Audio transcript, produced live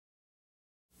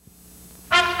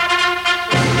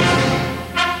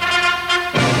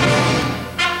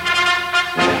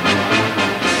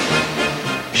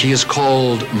She is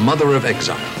called Mother of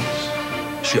Exiles.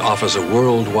 She offers a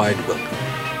worldwide welcome.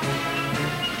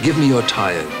 Give me your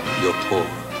tired, your poor,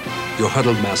 your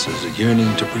huddled masses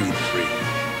yearning to breathe free,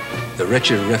 the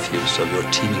wretched refuse of your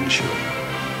teeming shore.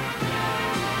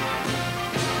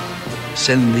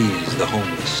 Send these, the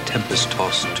homeless,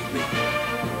 tempest-tossed to me.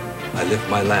 I lift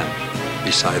my lamp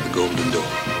beside the golden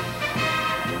door.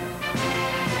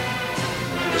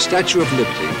 The Statue of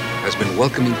Liberty has been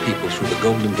welcoming people through the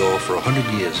golden door for 100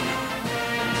 years now.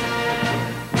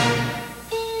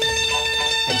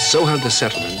 And so have the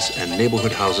settlements and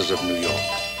neighborhood houses of New York.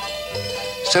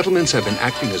 Settlements have been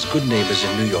acting as good neighbors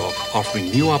in New York,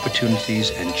 offering new opportunities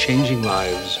and changing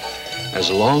lives as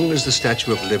long as the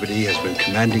Statue of Liberty has been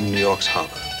commanding New York's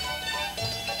harbor.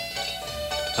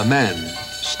 A man,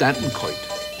 Stanton Coit,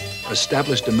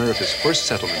 established America's first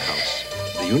settlement house,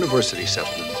 the University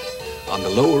Settlement, on the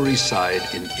Lower East Side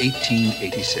in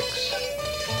 1886.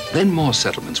 Then more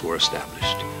settlements were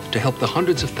established to help the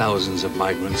hundreds of thousands of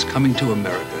migrants coming to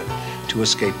America to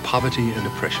escape poverty and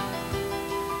oppression.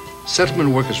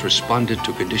 Settlement workers responded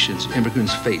to conditions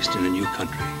immigrants faced in a new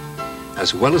country,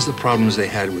 as well as the problems they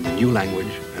had with the new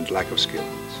language and lack of skills.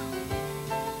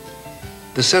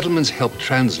 The settlements helped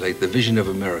translate the vision of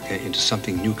America into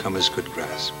something newcomers could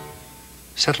grasp.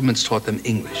 Settlements taught them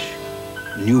English,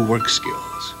 new work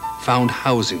skills, found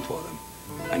housing for them,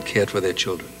 and cared for their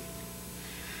children.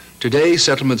 Today,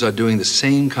 settlements are doing the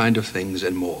same kind of things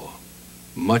and more,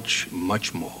 much,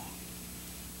 much more.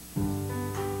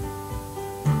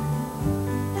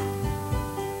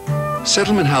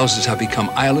 Settlement houses have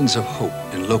become islands of hope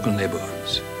in local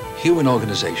neighborhoods, human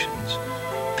organizations,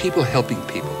 people helping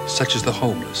people, such as the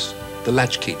homeless, the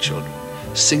latchkey children,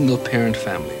 single-parent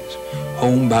families,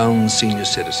 homebound senior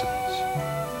citizens.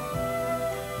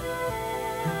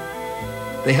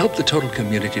 They help the total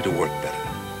community to work better.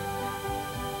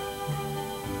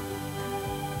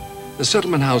 The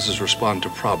settlement houses respond to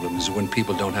problems when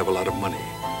people don't have a lot of money.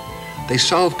 They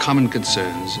solve common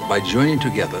concerns by joining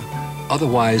together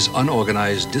otherwise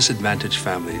unorganized, disadvantaged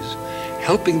families,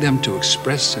 helping them to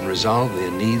express and resolve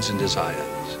their needs and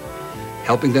desires,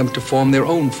 helping them to form their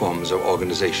own forms of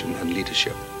organization and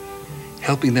leadership,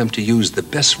 helping them to use the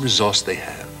best resource they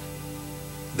have,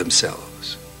 themselves.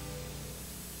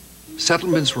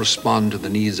 Settlements respond to the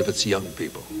needs of its young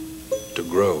people, to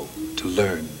grow, to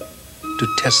learn, to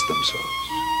test themselves,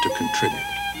 to contribute.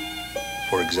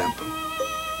 For example,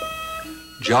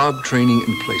 job training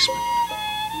and placement,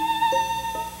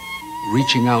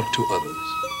 reaching out to others,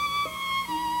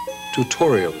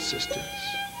 tutorial assistance,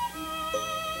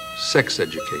 sex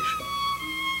education,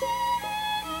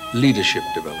 leadership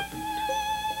development,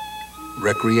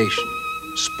 recreation,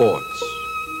 sports,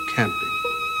 camping,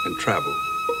 and travel,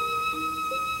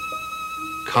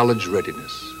 college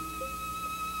readiness.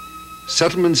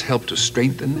 Settlements help to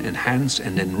strengthen, enhance,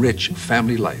 and enrich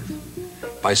family life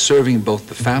by serving both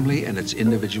the family and its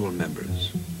individual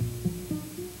members.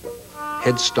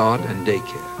 Head Start and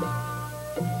daycare,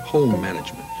 home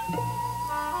management,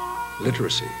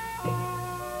 literacy,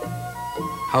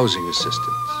 housing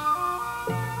assistance,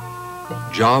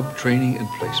 job training and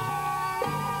placement,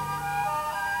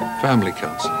 family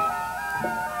counseling,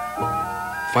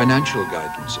 financial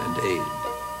guidance and aid.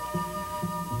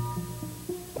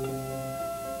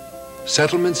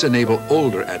 Settlements enable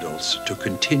older adults to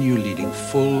continue leading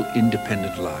full,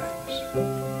 independent lives.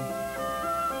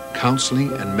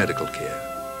 Counseling and medical care,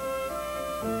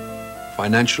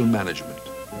 financial management,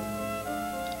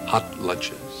 hot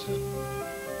lunches,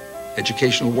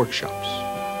 educational workshops,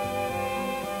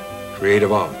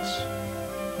 creative arts,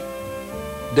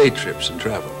 day trips and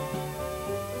travel,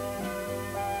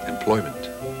 employment.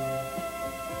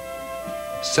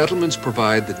 Settlements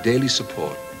provide the daily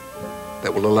support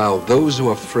that will allow those who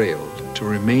are frail to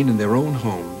remain in their own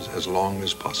homes as long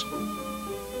as possible.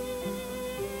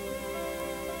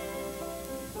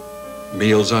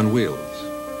 Meals on Wheels,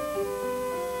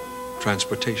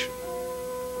 transportation,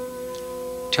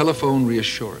 telephone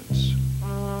reassurance,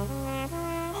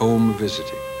 home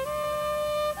visiting,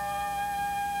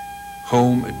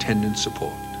 home attendant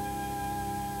support.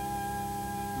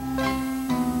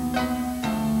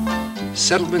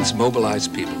 Settlements mobilize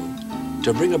people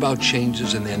to bring about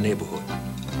changes in their neighborhood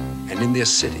and in their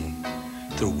city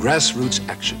through grassroots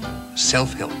action,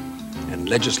 self-help, and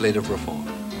legislative reform.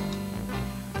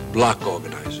 Block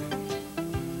organizing,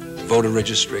 voter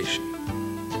registration,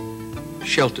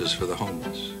 shelters for the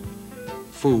homeless,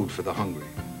 food for the hungry,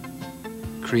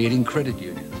 creating credit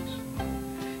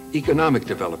unions, economic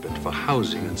development for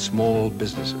housing and small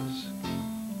businesses,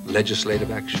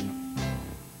 legislative action.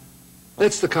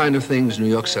 That's the kind of things New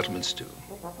York settlements do.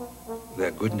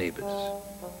 They're good neighbors.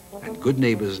 Good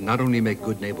neighbors not only make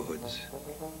good neighborhoods,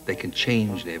 they can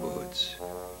change neighborhoods,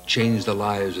 change the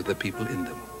lives of the people in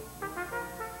them.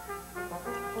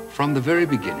 From the very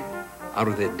beginning, out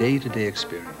of their day-to-day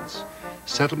experience,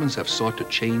 settlements have sought to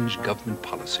change government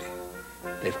policy.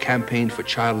 They've campaigned for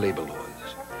child labor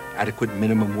laws, adequate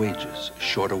minimum wages,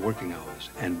 shorter working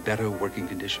hours, and better working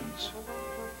conditions.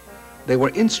 They were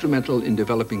instrumental in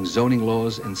developing zoning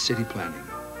laws and city planning.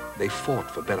 They fought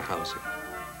for better housing.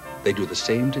 They do the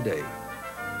same today,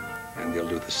 and they'll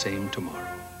do the same tomorrow.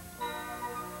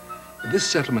 This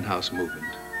settlement house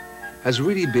movement has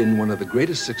really been one of the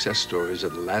greatest success stories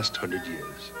of the last 100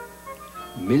 years.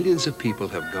 Millions of people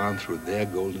have gone through their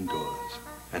golden doors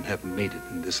and have made it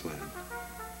in this land.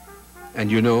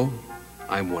 And you know,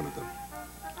 I'm one of them.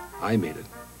 I made it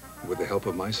with the help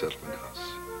of my settlement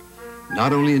house.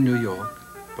 Not only in New York,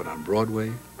 but on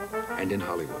Broadway and in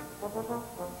Hollywood.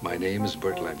 My name is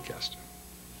Burt Lancaster.